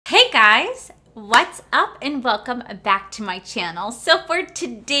guys, what's up and welcome back to my channel. So for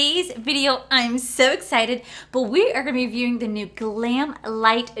today's video, I'm so excited, but we are going to be reviewing the new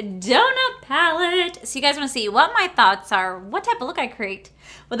Glamlite donut palette. So you guys want to see what my thoughts are, what type of look I create,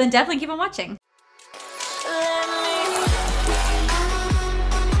 well then definitely keep on watching.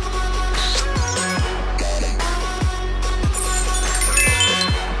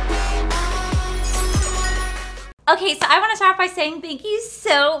 Okay, so I want to start by saying thank you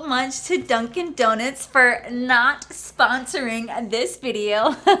so much to Dunkin' Donuts for not sponsoring this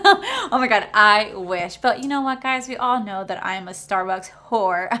video. Oh my god, I wish. But you know what, guys? We all know that I'm a Starbucks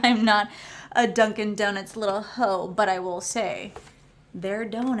whore. I'm not a Dunkin' Donuts little hoe, but I will say their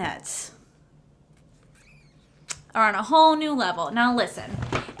donuts are on a whole new level. Now listen,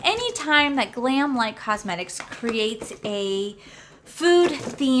 anytime that Glamlite Cosmetics creates a food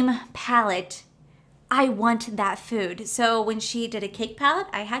theme palette, I want that food. So when she did a cake palette,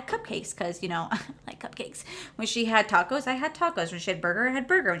 I had cupcakes because, you know, I like cupcakes. When she had tacos, I had tacos. When she had burger, I had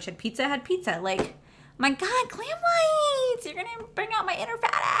burger. When she had pizza, I had pizza. Like, my god, Glamlite, you're gonna bring out my inner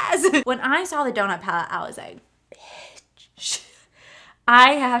fat ass. When I saw the donut palette, I was like, bitch,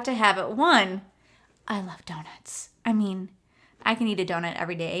 I have to have it. One, I love donuts. I mean, I can eat a donut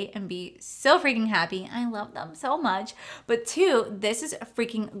every day and be so freaking happy. I love them so much. But two, this is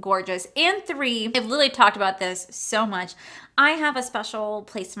freaking gorgeous. And three, I've literally talked about this so much. I have a special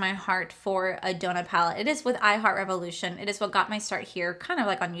place in my heart for a donut palette. It is with iHeart Revolution. It is what got my start here, kind of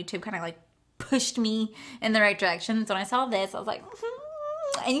like on YouTube, kind of like pushed me in the right direction. So when I saw this, I was like,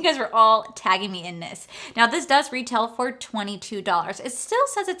 and you guys were all tagging me in this. Now this does retail for $22. It still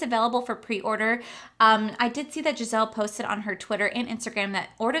says it's available for pre-order. I did see that Giselle posted on her Twitter and Instagram that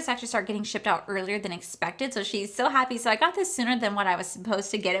orders actually start getting shipped out earlier than expected. So she's so happy. So I got this sooner than what I was supposed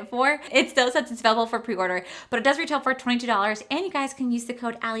to get it for. It still says it's available for pre-order, but it does retail for $22. And you guys can use the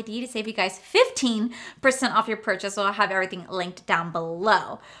code Allie D to save you guys 15% off your purchase. So I'll have everything linked down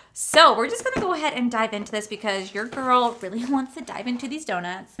below. So we're just gonna go ahead and dive into this because your girl really wants to dive into these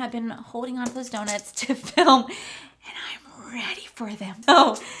donuts. I've been holding on to those donuts to film and I'm ready for them.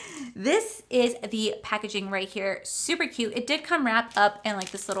 So this is the packaging right here. Super cute. It did come wrapped up in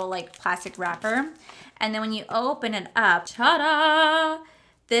like this little like plastic wrapper. And then when you open it up, ta-da!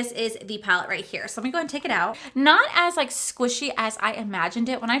 This is the palette right here. So let me go ahead and take it out. Not as like squishy as I imagined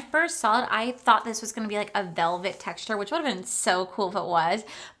it. When I first saw it, I thought this was gonna be like a velvet texture, which would have been so cool if it was.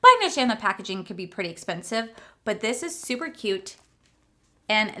 But I understand the packaging could be pretty expensive, but this is super cute.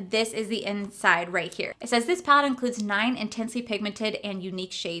 And this is the inside right here. It says this palette includes 9 intensely pigmented and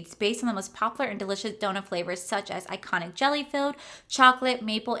unique shades based on the most popular and delicious donut flavors such as iconic jelly-filled, chocolate,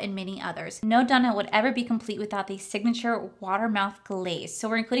 maple, and many others. No donut would ever be complete without the signature watermouth glaze. So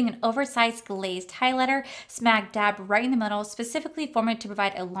we're including an oversized glazed highlighter smack dab right in the middle, specifically formulated to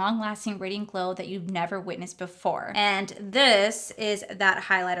provide a long-lasting radiant glow that you've never witnessed before. And this is that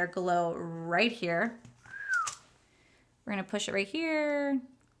highlighter glow right here. We're gonna push it right here.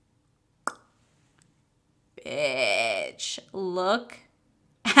 Bitch, look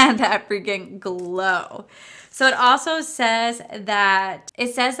at that freaking glow. So it also says that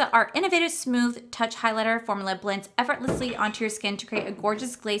our innovative smooth touch highlighter formula blends effortlessly onto your skin to create a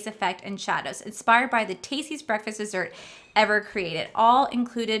gorgeous glaze effect and shadows, inspired by the tastiest breakfast dessert ever created. All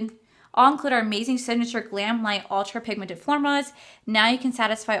include our amazing signature Glamlite ultra pigmented formulas. Now you can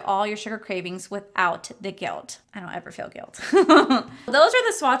satisfy all your sugar cravings without the guilt. I don't ever feel guilt. Those are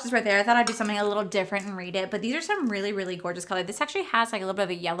the swatches right there. I thought I'd do something a little different and read it, but these are some really, really gorgeous colors. This actually has like a little bit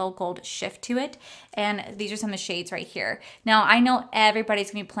of a yellow gold shift to it, and these are some of the shades right here. Now I know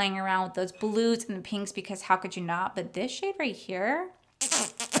everybody's gonna be playing around with those blues and the pinks because how could you not? But this shade right here,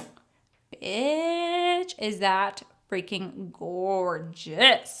 bitch, is that freaking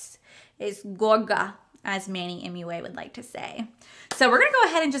gorgeous. Is gorga, as Manny MUA would like to say. So we're gonna go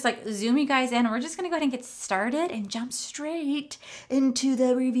ahead and just like zoom you guys in. We're just gonna go ahead and get started and jump straight into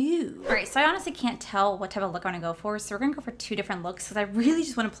the review. All right, so I honestly can't tell what type of look I'm gonna go for. So we're gonna go for 2 different looks because I really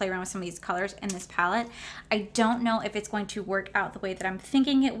just wanna play around with some of these colors in this palette. I don't know if it's going to work out the way that I'm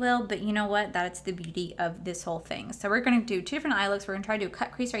thinking it will, but you know what? That's the beauty of this whole thing. So we're gonna do 2 different eye looks. We're gonna try to do a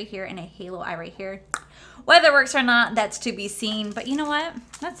cut crease right here and a halo eye right here. Whether it works or not, that's to be seen. But you know what?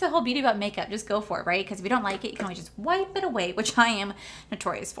 That's the whole beauty about makeup. Just go for it, right? Because if you don't like it, you can always just wipe it away, which I am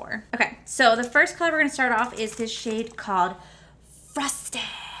notorious for. Okay, so the first color we're going to start off is this shade called Frosty.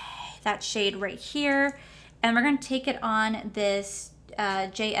 That shade right here. And we're going to take it on this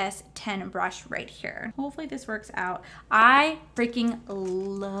JS10 brush right here. Hopefully this works out. I freaking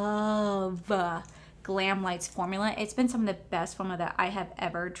love Glamlite's formula. It's been some of the best formula that I have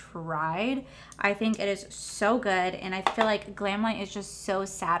ever tried. I think it is so good, and I feel like Glamlite is just so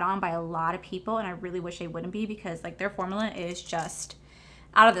sat on by a lot of people, and I really wish they wouldn't be, because like their formula is just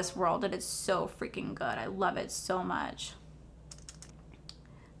out of this world, and it's so freaking good. I love it so much.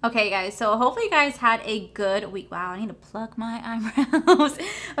 Okay, guys, so hopefully you guys had a good week. Wow, I need to pluck my eyebrows.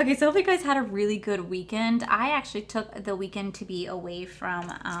 Okay, so hopefully you guys had a really good weekend. I actually took the weekend to be away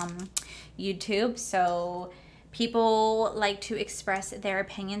from YouTube, so people like to express their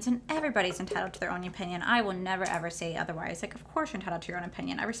opinions, and everybody's entitled to their own opinion. I will never ever say otherwise. Like, of course you're entitled to your own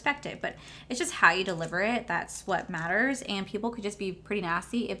opinion. I respect it, but it's just how you deliver it. That's what matters. And people could just be pretty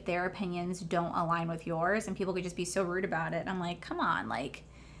nasty if their opinions don't align with yours, and people could just be so rude about it. I'm like, come on, like,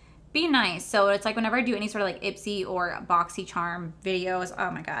 be nice. So it's like whenever I do any sort of like Ipsy or BoxyCharm videos,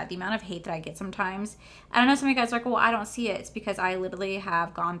 oh my god, the amount of hate that I get sometimes. I don't know, some of you guys are like, well, I don't see it. It's because I literally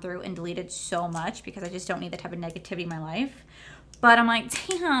have gone through and deleted so much, because I just don't need that type of negativity in my life. But I'm like,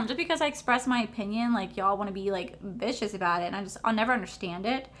 damn, just because I express my opinion, like y'all want to be like vicious about it, and I'll never understand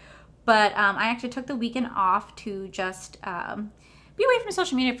it. But I actually took the weekend off to just be away from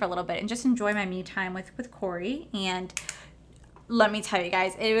social media for a little bit and just enjoy my me time with Corey. And let me tell you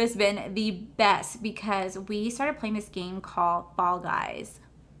guys, it has been the best, because we started playing this game called Fall Guys.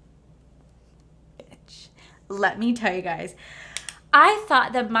 Bitch. Let me tell you guys, I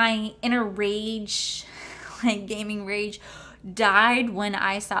thought that my inner rage, like gaming rage, died when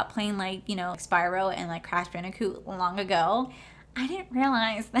I stopped playing, like, you know, Spyro and like Crash Bandicoot long ago. I didn't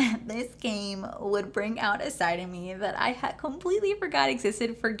realize that this game would bring out a side of me that I had completely forgot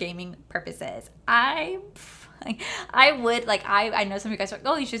existed for gaming purposes. I would, like, I know some of you guys are like,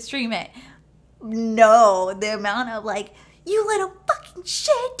 oh, you should stream it. No, the amount of like, you little fucking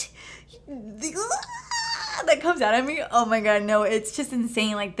shit that comes out of me, oh my god, no, it's just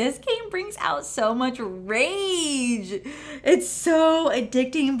insane. Like, this game brings out so much rage. It's so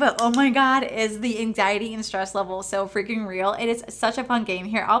addicting, but oh my god, is the anxiety and stress level so freaking real. It is such a fun game.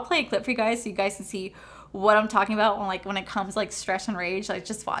 Here, I'll play a clip for you guys so you guys can see what I'm talking about when it comes like stress and rage. Like,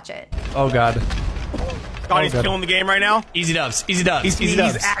 just watch it. Oh god. He's killing the game right now. Easy dubs. Easy dubs.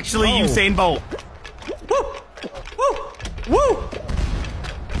 He's actually Usain Bolt. Woo! Woo!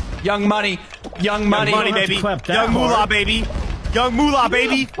 Young money. Young money. Young money, baby. Young moolah, baby. Young moolah,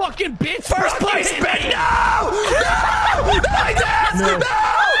 baby. Fucking bitch. First place, baby. No! No! I did! No!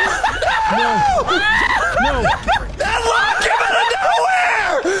 No! That lock came out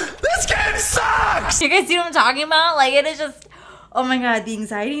of nowhere! This game sucks! You guys see what I'm talking about? Like, it is just, oh my god, the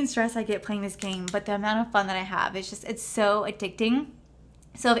anxiety and stress I get playing this game, but the amount of fun that I have, it's so addicting.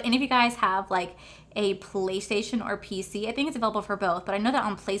 So if any of you guys have like a PlayStation or PC, I think it's available for both, but I know that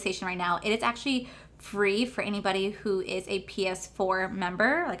on PlayStation right now, it is actually free for anybody who is a PS4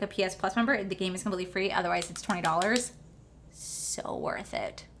 member, like a PS Plus member. The game is completely free, otherwise it's $20. So worth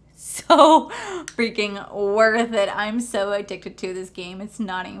it. So freaking worth it. I'm so addicted to this game. It's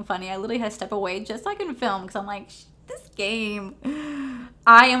not even funny. I literally had to step away just so I can film, because I'm like, this game,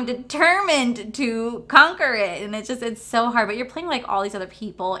 I am determined to conquer it, and it's so hard. But you're playing like all these other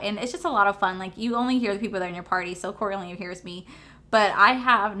people, and it's just a lot of fun. Like, you only hear the people that are in your party, so Corey only hears me. But I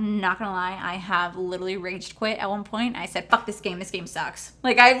have, not gonna lie, I have literally rage quit at one point. I said, fuck this game sucks.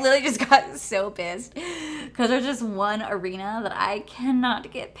 Like, I literally just got so pissed, because there's just one arena that I cannot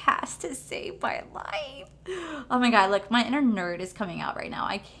get past to save my life. Oh my god, look, my inner nerd is coming out right now.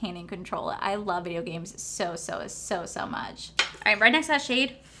 I can't even control it. I love video games so much. All right, right next to that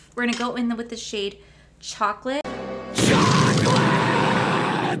shade, we're gonna go in with the shade Chocolate.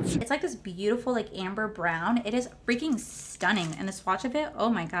 It's like this beautiful like amber brown. It is freaking stunning. And the swatch of it, oh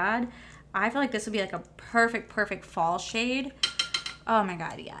my god, I feel like this would be like a perfect fall shade. Oh my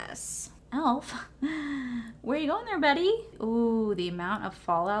god, yes. Elf, where you going there, buddy? Ooh, the amount of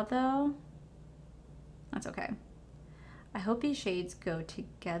fallout though. That's okay. I hope these shades go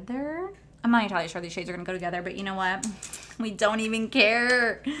together. I'm not entirely sure these shades are gonna go together, but you know what? We don't even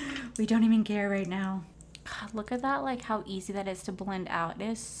care. We don't even care right now. God, look at that, like how easy that is to blend out. It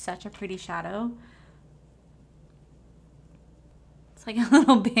is such a pretty shadow. It's like a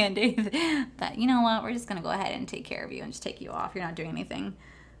little band-aid that, you know what, we're just gonna go ahead and take care of you and just take you off. You're not doing anything.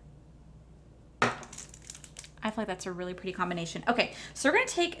 I feel like that's a really pretty combination. Okay, so we're gonna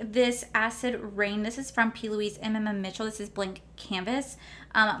take this Acid Rain. This is from P. Louise M. Mitchell. This is Blank Canvas.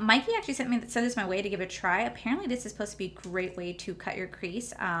 Mikey actually sent this my way to give it a try. Apparently this is supposed to be a great way to cut your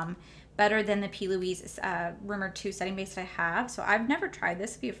crease. Better than the P. Louise Rumor 2 setting base that I have. So I've never tried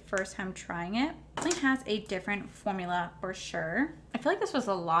this. It'll be a first time trying it. It has a different formula for sure. I feel like this was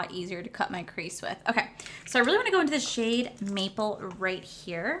a lot easier to cut my crease with. Okay, so I really want to go into the shade Maple right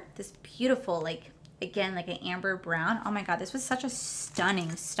here. This beautiful like again, like an amber brown. Oh my God, this was such a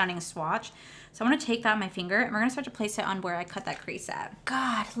stunning, stunning swatch. So I'm gonna take that on my finger and we're gonna start to place it on where I cut that crease at.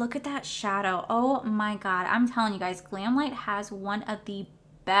 God, look at that shadow. Oh my God, I'm telling you guys, Glamlite has one of the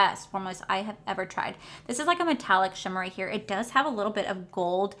best formulas I have ever tried. This is like a metallic shimmer right here. It does have a little bit of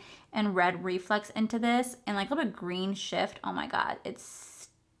gold and red reflex into this and like a little bit green shift. Oh my God, it's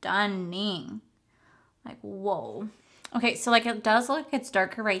stunning. Like, whoa. Okay, so like it does look like it's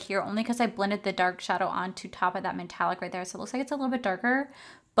darker right here only because I blended the dark shadow onto top of that metallic right there. So it looks like it's a little bit darker,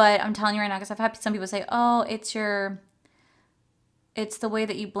 but I'm telling you right now, because I've had some people say, oh, it's the way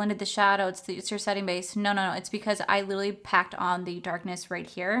that you blended the shadow. It's your setting base. No, no, no. It's because I literally packed on the darkness right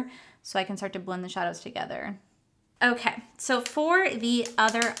here so I can start to blend the shadows together. Okay, so for the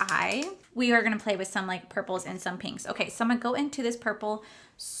other eye, we are gonna play with some like purples and some pinks. Okay, so I'm gonna go into this purple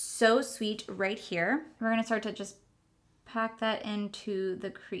So Sweet right here. We're gonna start to just pack that into the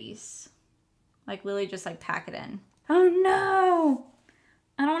crease. Like literally just like pack it in. Oh no!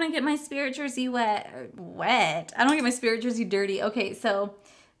 I don't want to get my spirit jersey wet. I don't want to get my spirit jersey dirty. Okay, so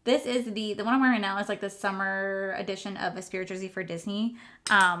this is the one I'm wearing now is like the summer edition of a spirit jersey for Disney.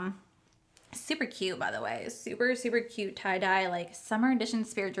 Super cute, by the way. Super, super cute tie-dye, like summer edition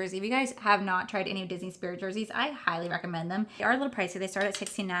spirit jersey. If you guys have not tried any of Disney spirit jerseys, I highly recommend them. They are a little pricey. They start at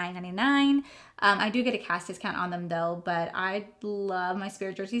 $69.99. I do get a cast discount on them though, but I love my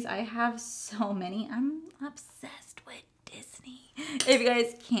spirit jerseys. I have so many. I'm obsessed with Disney, if you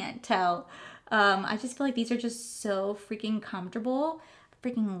guys can't tell. I just feel like these are just so freaking comfortable.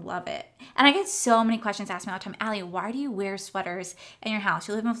 Freaking love it. And I get so many questions asked me all the time. Allie, why do you wear sweaters in your house?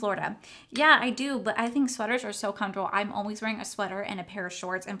 You live in Florida. Yeah, I do, but I think sweaters are so comfortable. I'm always wearing a sweater and a pair of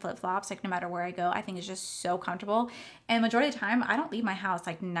shorts and flip-flops, like no matter where I go. I think it's just so comfortable. And majority of the time, I don't leave my house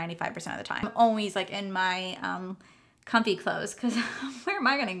like 95% of the time. I'm always like in my comfy clothes because where am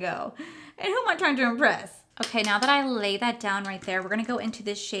I gonna go? And who am I trying to impress? Okay, now that I lay that down right there, we're gonna go into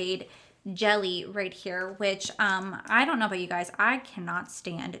this shade Jelly right here, which I don't know about you guys, I cannot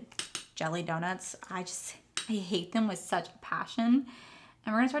stand jelly donuts. I hate them with such a passion.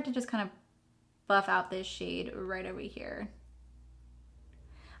 And we're gonna start to just kind of buff out this shade right over here.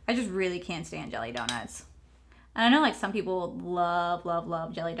 I just really can't stand jelly donuts. And I know like some people love, love,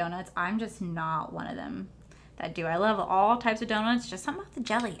 love jelly donuts. I'm just not one of them that do. I love all types of donuts, just something about the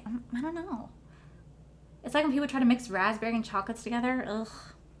jelly. I don't know. It's like when people try to mix raspberry and chocolates together. Ugh.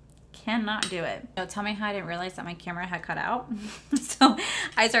 Cannot do it. So tell me how I didn't realize that my camera had cut out. So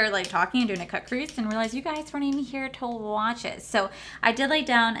I started like talking and doing a cut crease and realized you guys weren't even here to watch it. So I did lay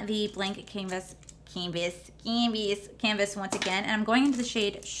down the blank canvas once again, and I'm going into the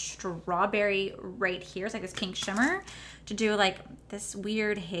shade Strawberry right here. It's like this pink shimmer to do like this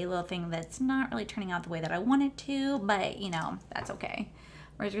weird halo thing that's not really turning out the way that I wanted to, but you know, that's okay.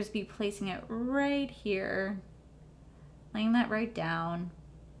 We're just be placing it right here, laying that right down.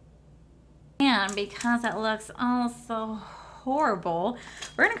 And because it looks oh so horrible,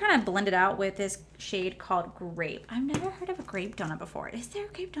 we're gonna kind of blend it out with this shade called Grape. I've never heard of a grape donut before. Is there a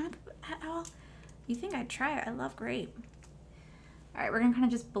grape donut at all? You think I'd try it? I love grape. All right, we're gonna kind of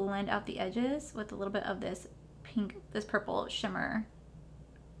just blend out the edges with a little bit of this pink, this purple shimmer.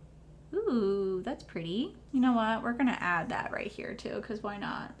 Ooh, that's pretty. You know what? We're gonna add that right here too, because why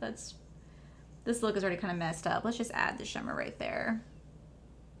not? This look is already kind of messed up. Let's just add the shimmer right there.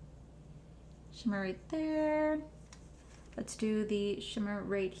 Shimmer right there. Let's do the shimmer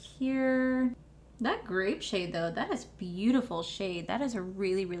right here. That grape shade though, that is beautiful shade. That is a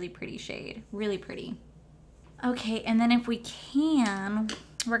really, really pretty shade. Really pretty. Okay, and then if we can,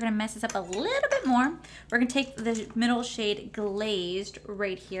 we're gonna mess this up a little bit more. We're gonna take the middle shade Glazed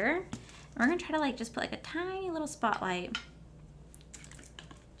right here. And we're gonna try to like just put like a tiny little spotlight.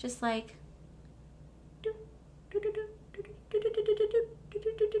 Just like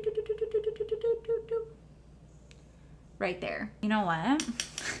right there. You know what?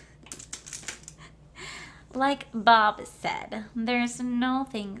 Like Bob said, there's no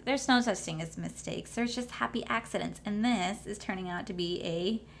such thing as mistakes. There's just happy accidents. And this is turning out to be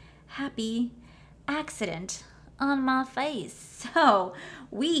a happy accident on my face. So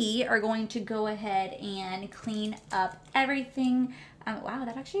we are going to go ahead and clean up everything. Wow,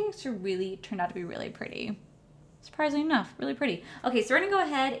 that actually really turned out to be really pretty. Surprisingly enough, really pretty. Okay, so we're gonna go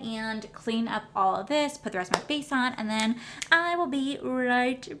ahead and clean up all of this, put the rest of my face on, and then I will be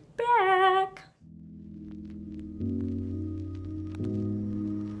right back.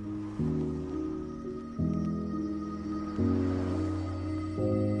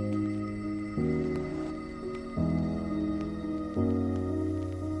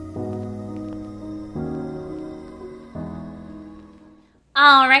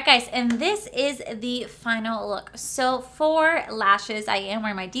 All right, guys, and this is the final look. So for lashes, I am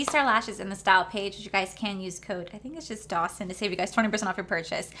wearing my D-Star lashes in the style page, which you guys can use code, I think it's just Dawson, to save you guys 20% off your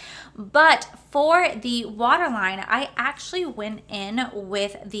purchase. But for the waterline, I actually went in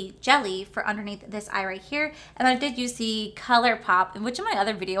with the jelly for underneath this eye right here, and I did use the Color Pop, which in my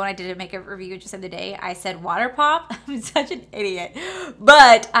other video when I did a makeup review just the other day, I said water pop. I'm such an idiot.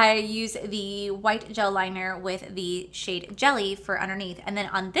 But I used the white gel liner with the shade Jelly for underneath. And then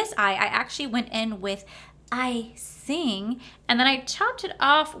on this eye, I actually went in with icing, and then I chopped it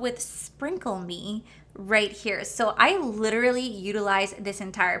off with Sprinkle Me right here. So I literally utilized this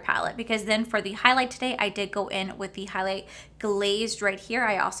entire palette, because then for the highlight today, I did go in with the highlight glazed right here.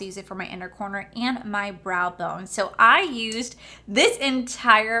 I also use it for my inner corner and my brow bone. So I used this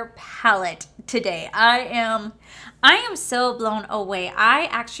entire palette today. I am so blown away. I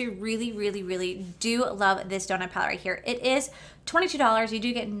actually really do love this donut palette right here. It is $22. You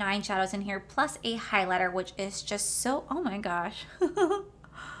do get 9 shadows in here plus a highlighter, which is just so, oh my gosh.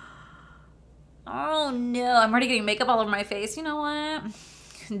 Oh no, I'm already getting makeup all over my face. You know what?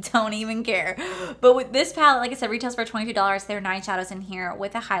 Don't even care. But with this palette, like I said, retails for $22. There are 9 shadows in here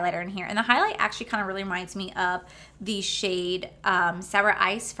with a highlighter in here. And the highlight actually kind of really reminds me of the shade Sour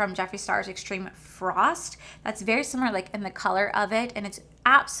Ice from Jeffree Star's Extreme Frost. That's very similar, like in the color of it. And it's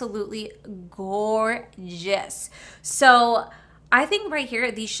absolutely gorgeous. So I think right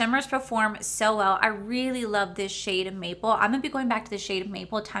here, these shimmers perform so well. I really love this shade of Maple. I'm gonna be going back to the shade of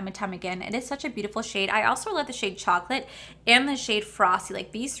Maple time and time again. It is such a beautiful shade. I also love the shade Chocolate and the shade Frosty.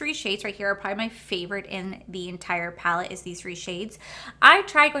 Like these 3 shades right here are probably my favorite in the entire palette, is these 3 shades. I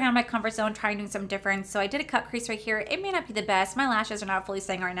tried going out of my comfort zone, trying doing something different. So I did a cut crease right here. It may not be the best. My lashes are not fully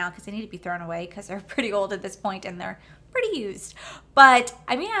setting right now because they need to be thrown away because they're pretty old at this point and they're pretty used. But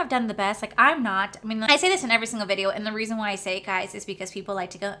I mean, I've done the best. Like I'm not, I mean, I say this in every single video, and the reason why I say it, guys, is because people like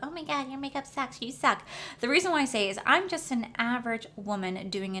to go, oh my god, your makeup sucks, you suck. The reason why I say is I'm just an average woman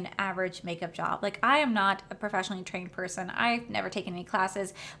doing an average makeup job. Like I am not a professionally trained person. I've never taken any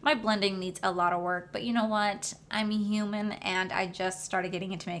classes. My blending needs a lot of work, but you know what, I'm human, and I just started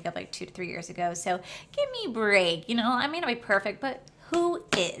getting into makeup like 2 to 3 years ago, so give me a break. You know, I may not be perfect, but who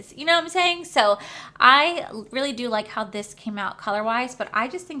is? You know what I'm saying? So I really do like how this came out color-wise, but I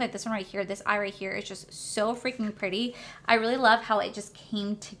just think that this one right here, this eye right here, is just so freaking pretty. I really love how it just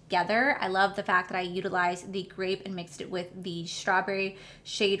came together. I love the fact that I utilized the grape and mixed it with the strawberry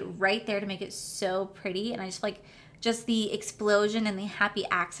shade right there to make it so pretty. And I just like, just the explosion and the happy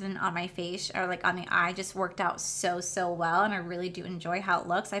accident on my face, or like on the eye, just worked out so well, and I really do enjoy how it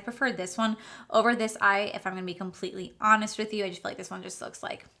looks. I prefer this one over this eye, if I'm gonna be completely honest with you. I just feel like this one just looks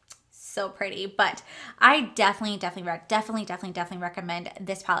like so pretty. But I definitely recommend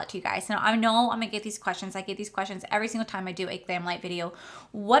this palette to you guys. Now I know I'm gonna get these questions. I get these questions every single time I do a Glamlite video.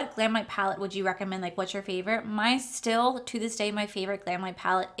 What Glamlite palette would you recommend? Like, what's your favorite? Mine still to this day, my favorite Glamlite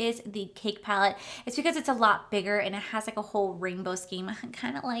palette is the Cake palette. It's because it's a lot bigger and it has like a whole rainbow scheme,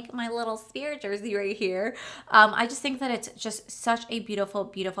 kind of like my little Spirit jersey right here. I just think that it's just such a beautiful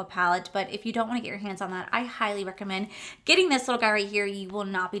palette. But if you don't want to get your hands on that, I highly recommend getting this little guy right here. You will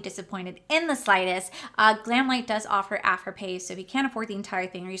not be disappointed in the slightest. Glamlite does offer Afterpay, so if you can't afford the entire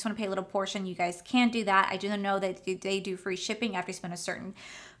thing or you just want to pay a little portion, you guys can do that. I do know that they do free shipping after you spend a certain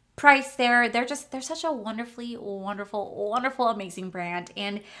price there. They're such a wonderful amazing brand.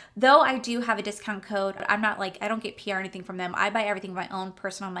 And though I do have a discount code, I'm not like, I don't get PR or anything from them. I buy everything with my own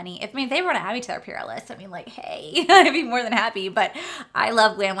personal money. If they were to add me to their PR list, I mean, like, hey, I'd be more than happy. But I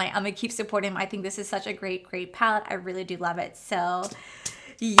love Glamlite. I'm gonna keep supporting them. I think this is such a great palette. I really do love it. So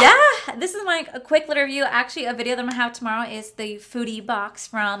yeah, this is my quick little review. Actually, a video that I'm gonna have tomorrow is the foodie box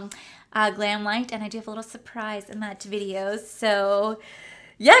from Glamlite, and I do have a little surprise in that video. So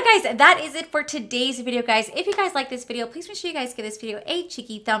yeah, guys, that is it for today's video, guys. If you guys like this video, please make sure you guys give this video a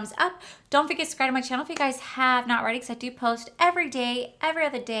cheeky thumbs up. Don't forget to subscribe to my channel if you guys have not already, because I do post every day, every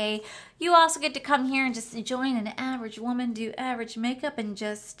other day. You also get to come here and just join an average woman, do average makeup, and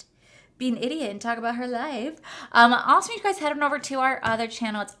just be an idiot and talk about her life. Also, you guys head on over to our other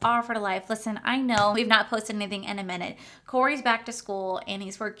channel. It's All for the Life. Listen, I know we've not posted anything in a minute. Corey's back to school and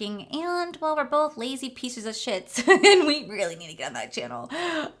he's working, and well, we're both lazy pieces of shits and we really need to get on that channel.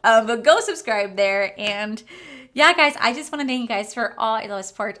 But go subscribe there. And yeah, guys, I just want to thank you guys for all your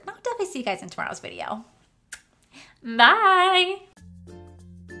support, and I'll definitely see you guys in tomorrow's video. Bye.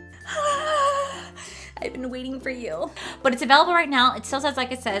 I've been waiting for you. But it's available right now. It still says,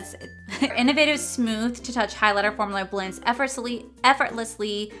 like it says, innovative smooth to touch highlighter formula blends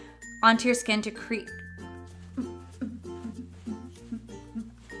effortlessly onto your skin to create.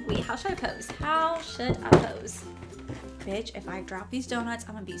 Wait, how should I pose? How should I pose? bitch, if I drop these donuts,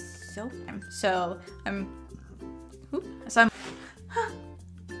 I'm gonna be so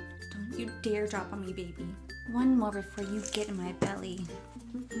don't you dare drop on me, baby. One more before you get in my belly.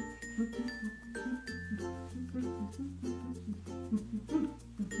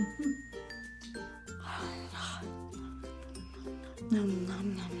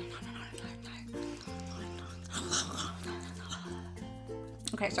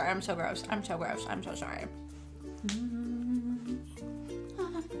 Okay, sorry, I'm so gross. I'm so gross. I'm so sorry.